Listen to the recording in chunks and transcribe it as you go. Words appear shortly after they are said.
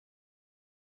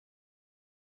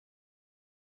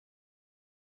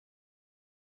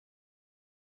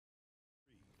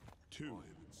2,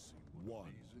 1,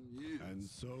 and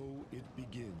so it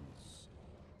begins.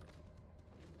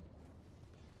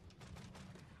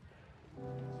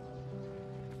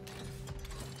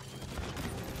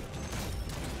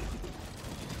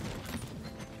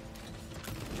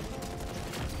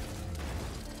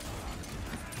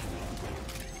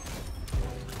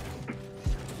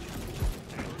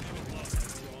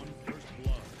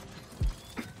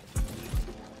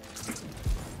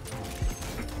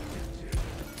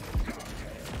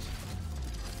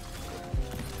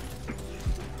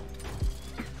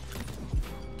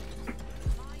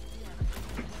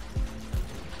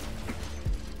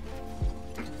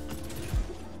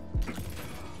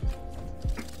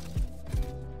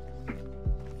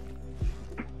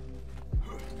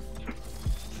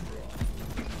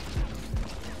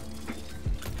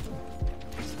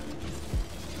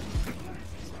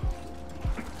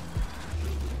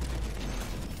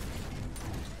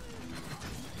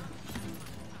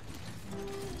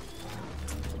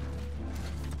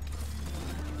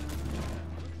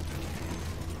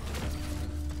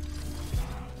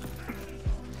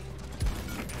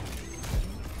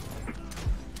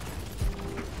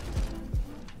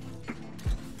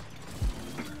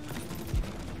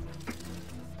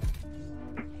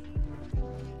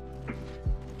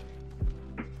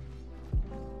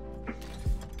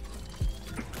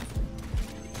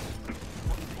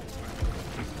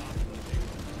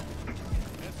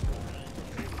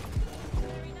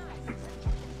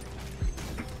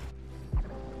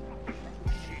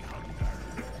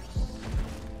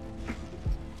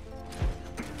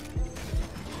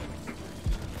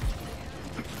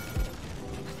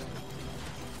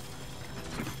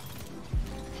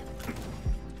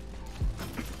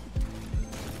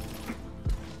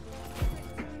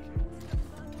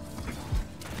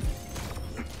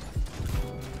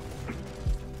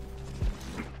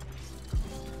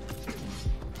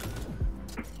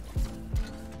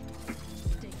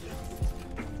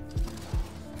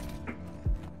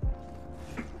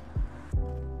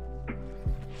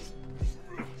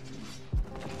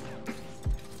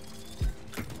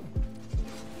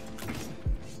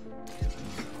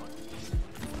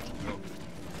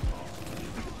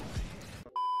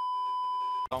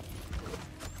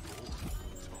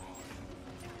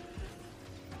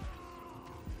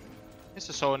 It's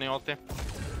a Sony ulti.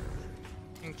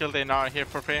 You can kill the Inara here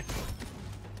for free.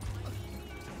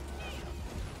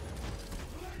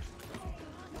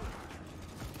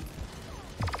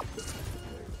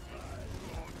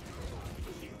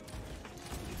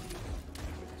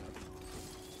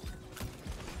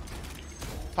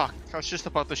 Fuck, I was just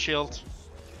about to shield.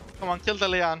 Come on, kill the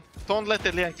Leon. Don't let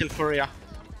the Leon kill Furia.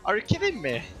 Are you kidding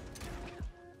me?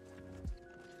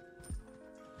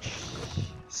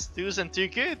 Stu's and too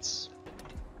good.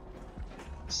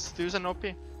 Stu's and OP.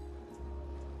 Mul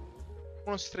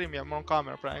on stream ja mul on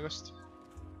kaamera praegust.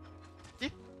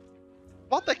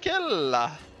 What the kill?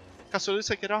 Kas sul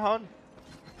üldsegi raha on?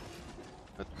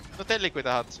 No telli kui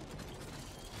tahad.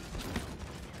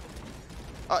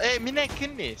 Ei, mine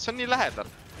kinni, see on nii lähedal.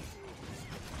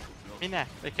 Mine,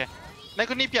 väike.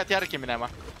 Nagu nii pead järgi minema.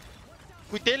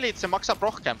 Kui tellid, see maksab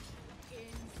rohkem.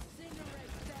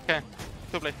 Okei,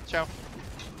 tubli, tšau.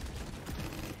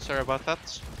 Sorry about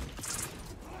that.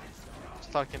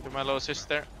 Just talking to my little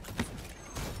sister.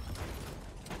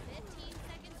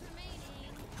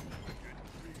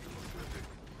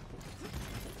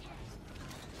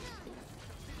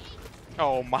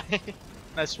 Oh my,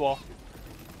 nice wall.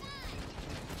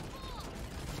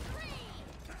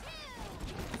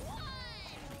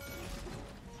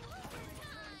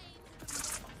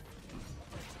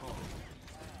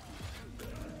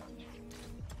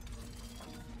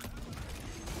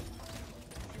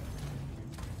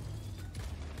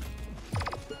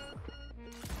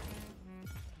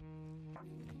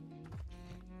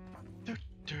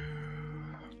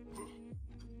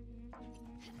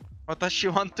 What does she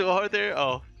want to order?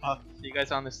 Oh, fuck. You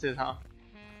guys understood, huh?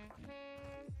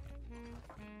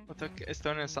 What the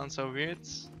Estonian sounds so weird.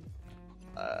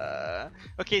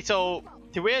 Okay, so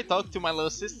the way I talk to my little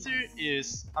sister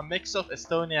is a mix of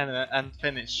Estonian and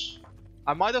Finnish.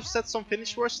 I might have said some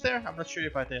Finnish words there, I'm not sure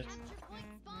if I did.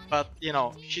 But, you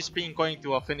know, she's been going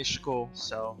to a Finnish school,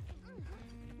 so...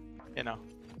 You know.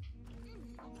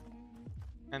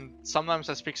 And sometimes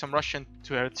I speak some Russian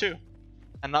to her too.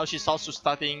 And now she's also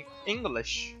studying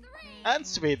English and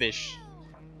Swedish.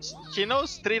 She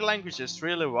knows 3 languages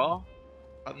really well,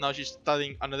 but now she's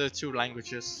studying another 2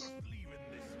 languages.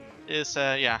 It's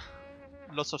yeah,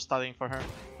 lots of studying for her.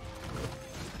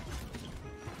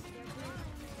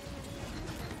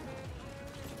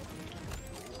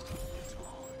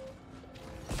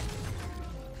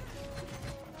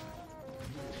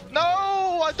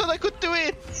 I thought I could do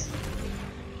it!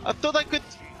 I thought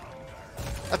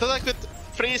I could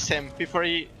freeze him before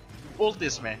he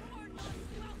ultis me.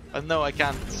 But no, I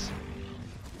can't.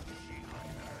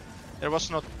 There was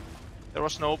no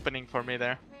opening for me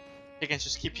there. He can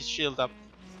just keep his shield up.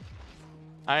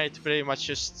 I need to pretty much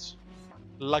just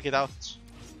lug it out.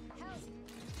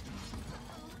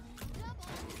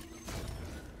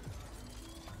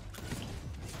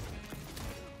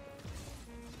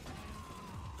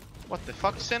 What the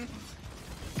fuck, Sin?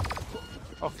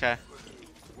 Okay.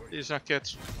 This is not good.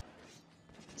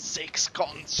 6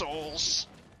 consoles!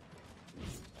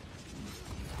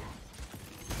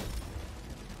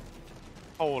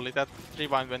 Holy, that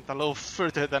rewind went a little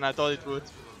further than I thought it would.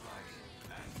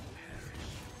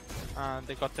 And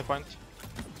they got the point.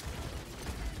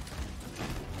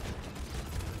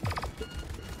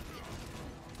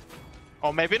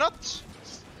 Or maybe not!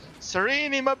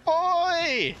 Serini, my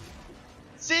boy!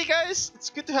 See guys, it's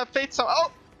good to have faith some.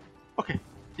 Oh! Okay,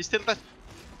 he's still dead.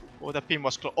 Oh, the pin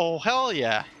was close. Oh, hell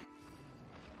yeah!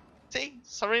 See,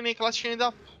 Serini clutching it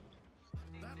up.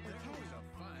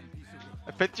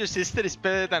 I bet your sister is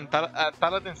better than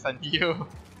Paladins than you.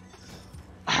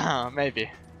 Maybe.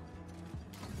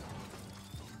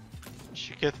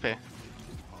 She could be.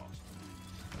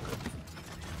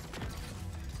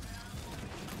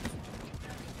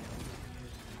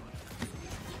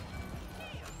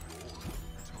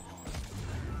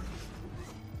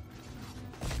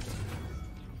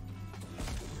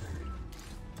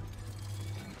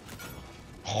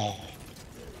 Oh.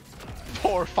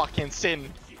 Poor fucking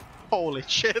Sin. Holy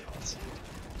shit.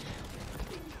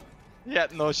 He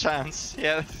had no chance. He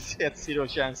had 0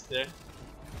 chance there.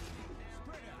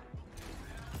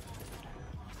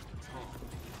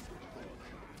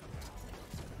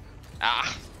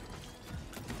 Ah.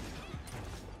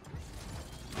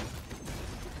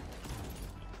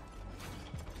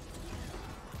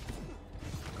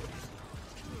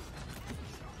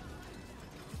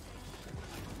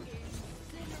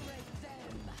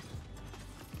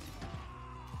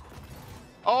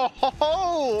 Oh ho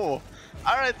ho!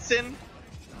 Alright, Sin.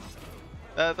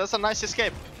 That's a nice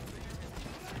escape.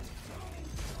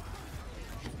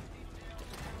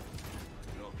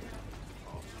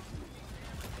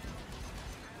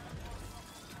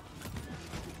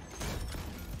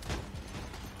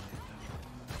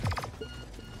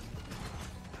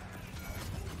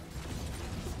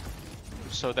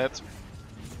 So that's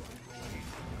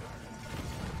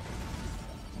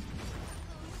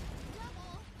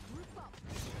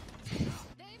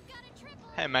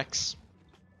hey Max.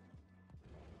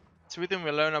 Sweden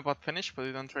we learn about Finnish, but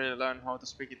we don't really learn how to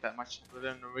speak it that much. We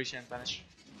learn Norwegian and Finnish.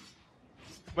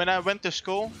 When I went to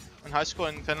school, in high school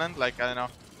in Finland, like I don't know,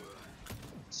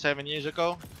 7 years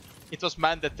ago, it was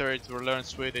mandatory to learn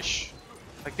Swedish,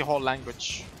 like the whole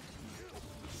language.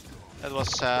 That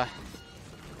was, yeah.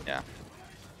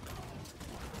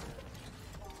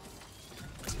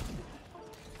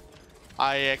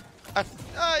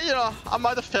 You know, I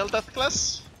might have failed that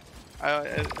class.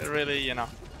 I really, you know,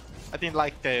 I didn't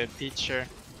like the teacher,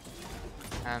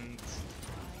 and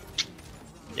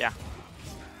yeah,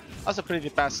 I was a pretty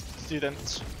bad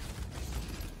student.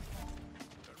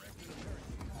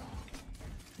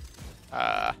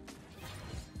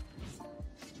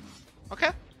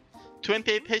 Okay,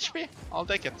 28 HP, I'll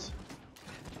take it.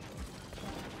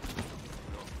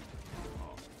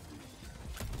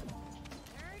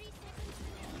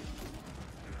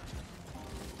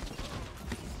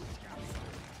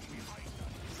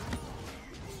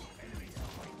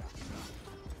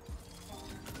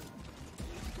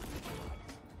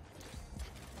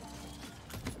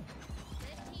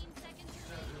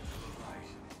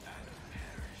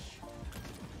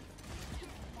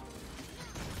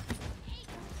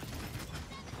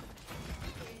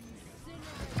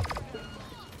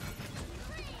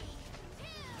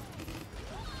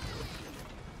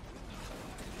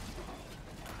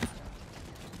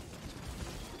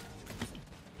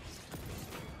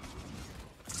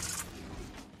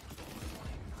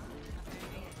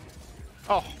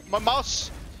 Oh, my mouse!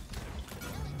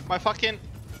 My fucking...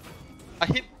 I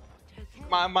hit...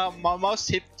 My mouse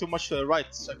hit too much to the right,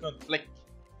 so I couldn't flick.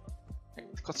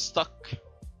 It got stuck.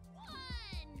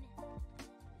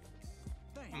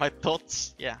 My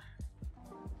thoughts, yeah.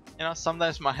 You know,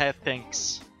 sometimes my head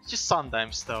thinks. Just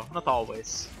sometimes though, not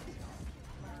always.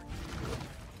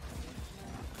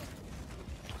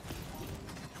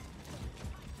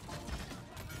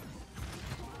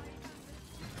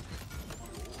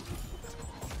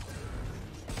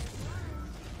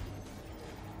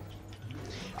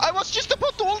 I was just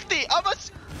about to ulti!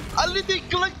 I literally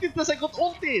collected as I got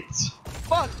ulted!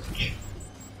 Fuck!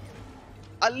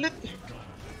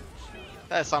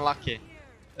 That's unlucky.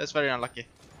 That's very unlucky.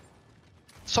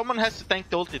 Someone has to tank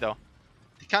the ulti though.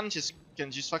 They can just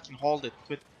fucking hold it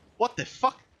with. What the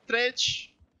fuck?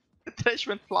 Dredge! The Dredge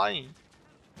went flying.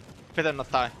 Better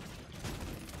not die.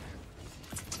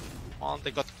 Oh,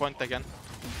 they got the point again.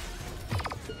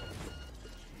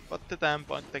 Got the damn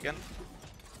point again.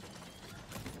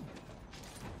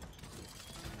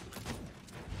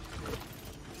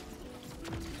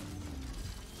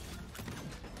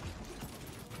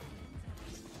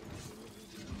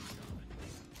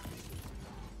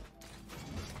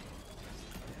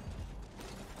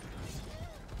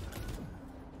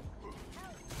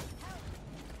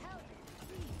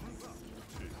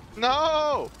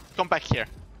 No! Come back here.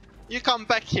 You come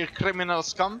back here, criminal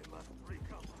scum.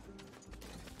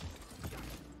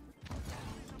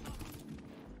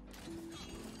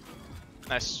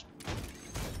 Nice.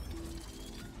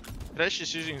 Thresh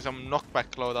is using some knockback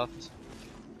loadout.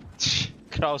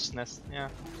 Crow's nest, yeah.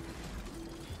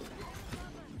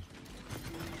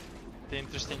 The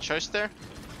interesting choice there.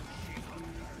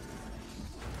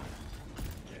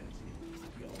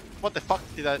 What the fuck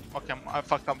did I? Okay, I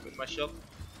fucked up with my shield.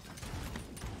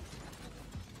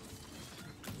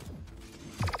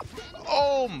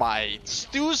 Oh my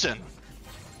Stuzen!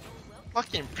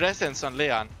 Fucking presence on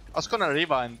Leon. I was gonna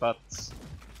rewind, but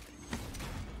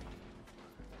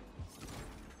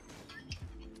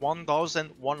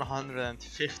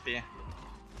 1150.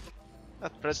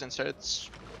 That presence hurts.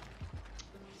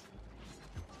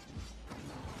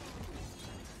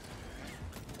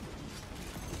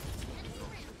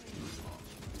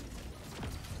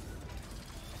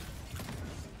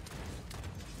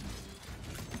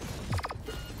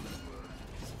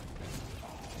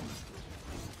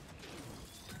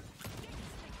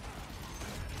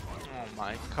 Oh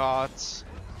my god,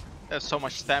 there's so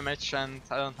much damage and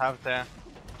I don't have the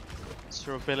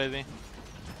survivability.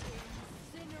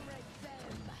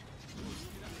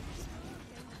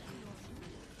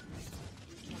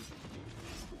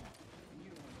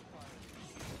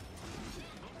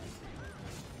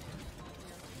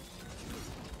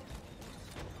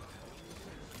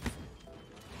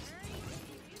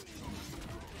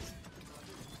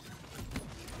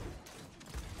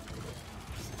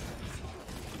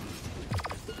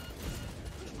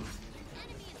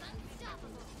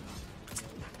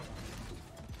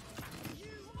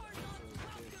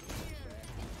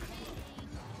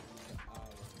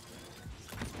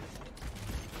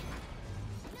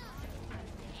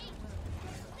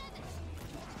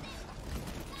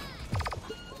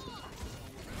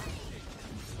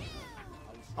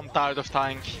 I'm tired of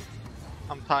tying.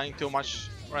 I'm tying too much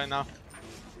right now.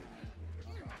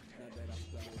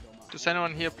 Does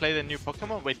anyone here play the new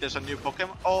Pokemon? Wait, there's a new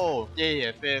Pokemon? Oh,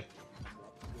 yeah.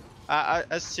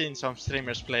 I've seen some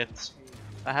streamers play it.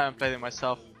 I haven't played it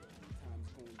myself.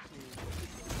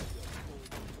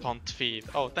 Don't feed.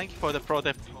 Oh, thank you for the pro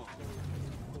tip.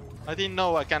 I didn't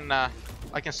know I can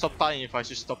stop dying if I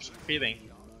just stop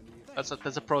feeding. That's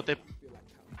a pro tip.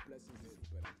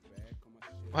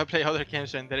 I play other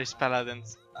games when there is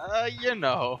Paladins. You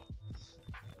know.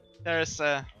 There's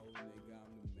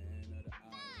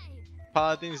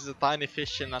Paladins is a tiny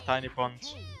fish in a tiny pond.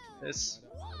 There's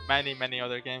many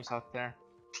other games out there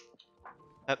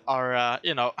that are,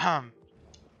 you know,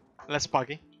 less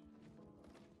buggy.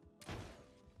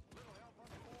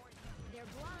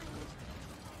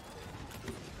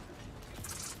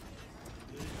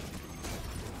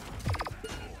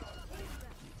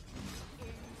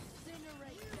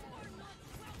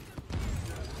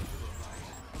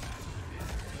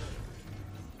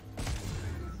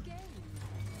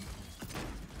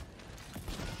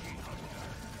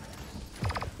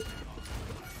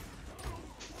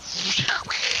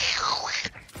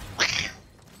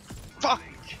 Fuck!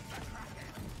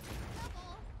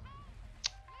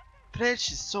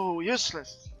 Dredge is so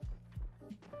useless.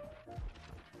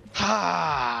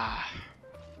 Ah!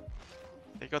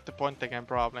 They got the point again,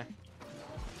 probably.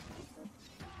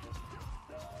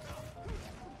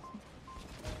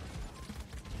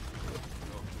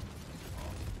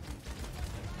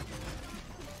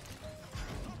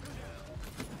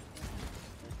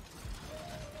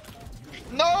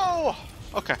 No!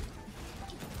 Okay.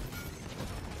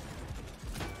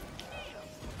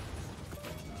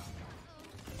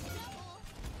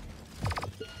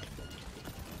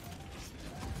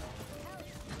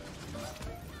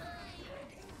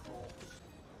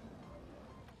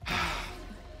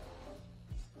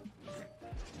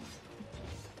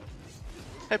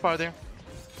 Hey, party.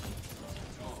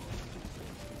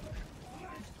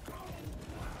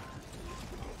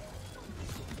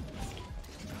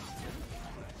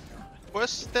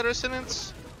 Where's the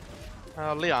resilience?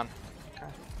 Leon. Okay.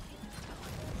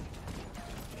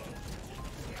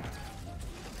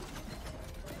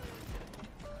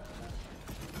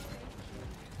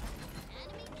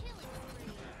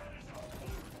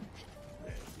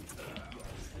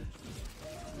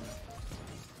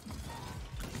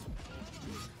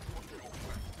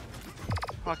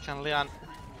 Fucking Leon.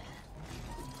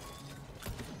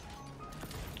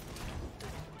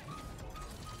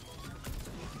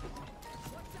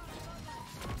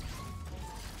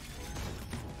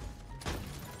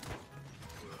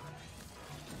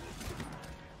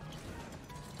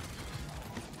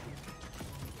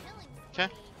 Okay.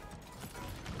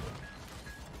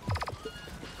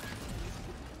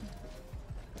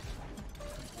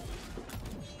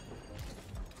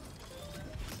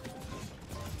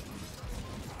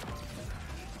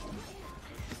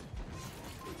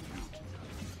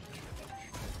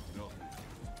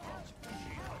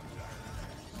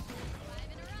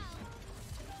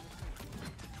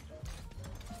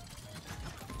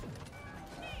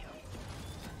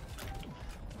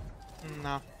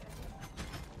 No.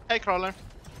 Hey, crawler.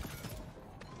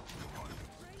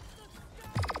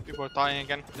 People are dying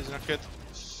again. This is not good.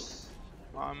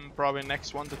 I'm probably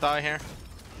next one to die here.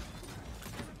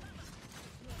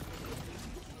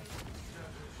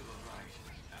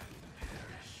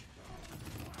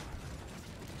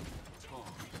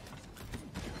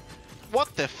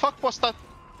 What the fuck was that?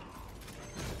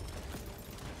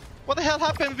 What the hell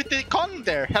happened with the con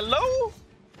there? Hello?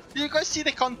 Did you guys see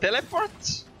the con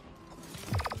teleport?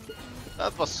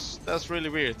 That's really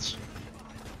weird.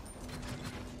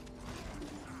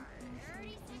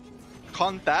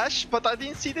 Con dash, but I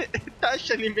didn't see the dash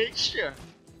animation.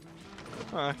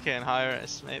 Okay, and higher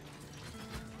estimate.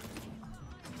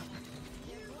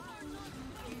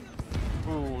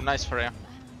 Ooh, nice for you.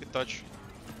 Good dodge.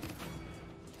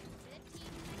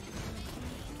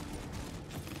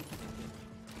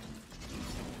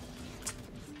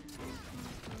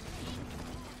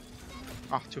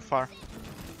 Ah, too far.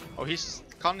 Oh, his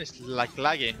con is like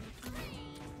laggy.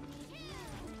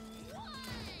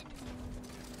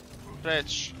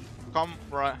 Dredge, come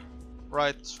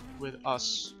right with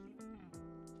us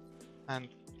and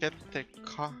get the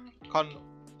con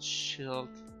shield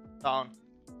down.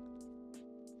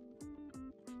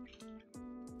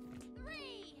 3,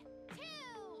 2,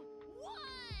 1.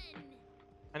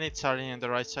 I need Sarin on the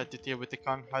right side to deal with the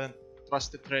con. I don't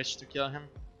trust the Dredge to kill him.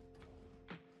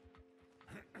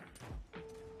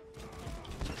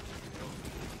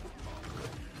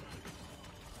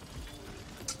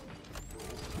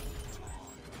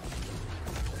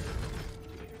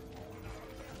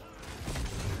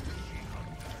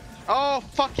 Oh,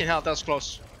 fucking hell, that was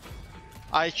close.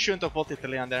 I shouldn't have ulted the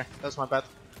Leon there. That's my bad.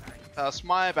 That's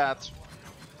my bad.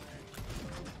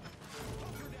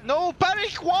 No,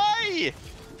 Barik, why?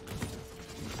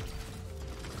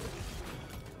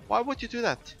 Why would you do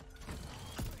that?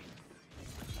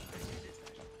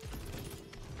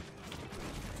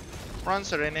 Run,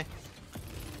 Serene.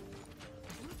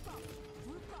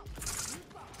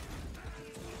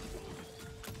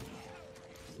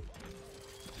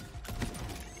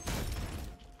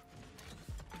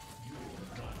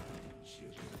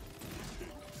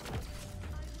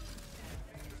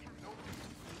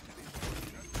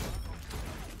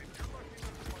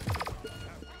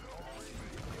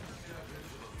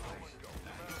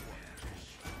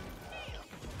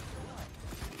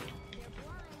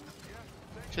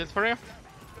 Shield for you.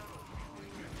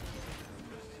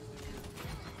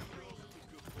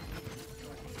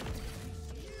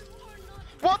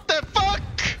 What the fuck?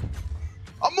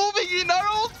 I'm moving in our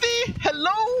ulti?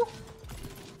 Hello?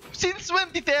 Since when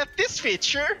did they have this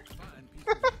feature?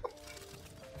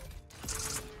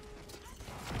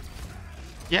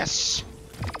 Yes.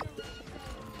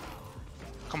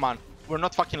 Come on, we're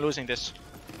not fucking losing this.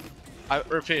 I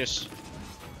refuse.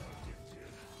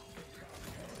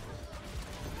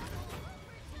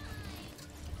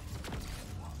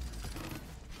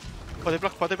 Body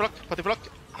block, body block, body block.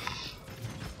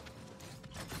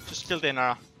 Just kill the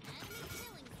Inara.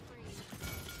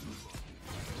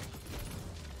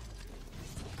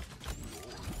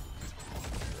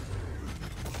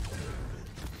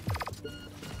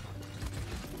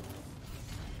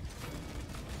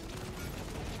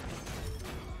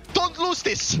 Don't lose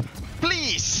this!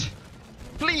 Please!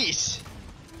 Please!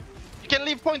 You can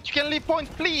leave point, you can leave point,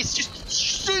 please!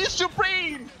 Just use your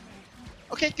brain!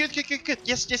 Okay, good, good, good, good.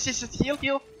 Yes, yes, yes, yes. Heal,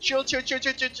 heal. Chill, chill, chill,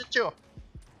 chill, chill, chill, chill.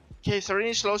 Okay,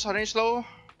 Serene slow, Serene slow.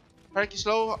 Herky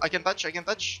slow. I can touch, I can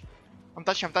touch. I'm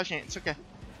touching, it's okay.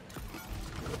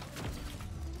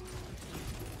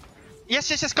 Yes,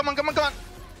 yes, yes, come on, come on, come on.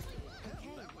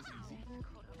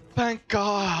 Thank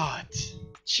God!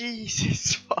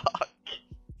 Jesus fuck!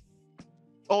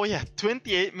 Oh yeah,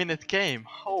 28-minute game.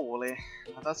 Holy,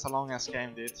 that's a long ass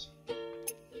game, dude.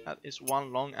 That is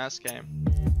one long ass game.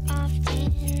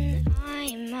 Often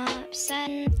I'm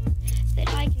upset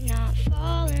that I cannot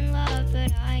fall in love,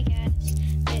 but I guess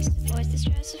this avoids the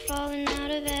stress of falling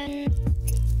out of bed.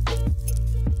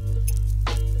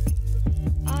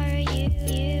 Are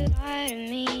you tired of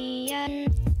me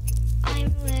yet?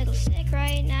 I'm a little sick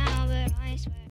right now, but I swear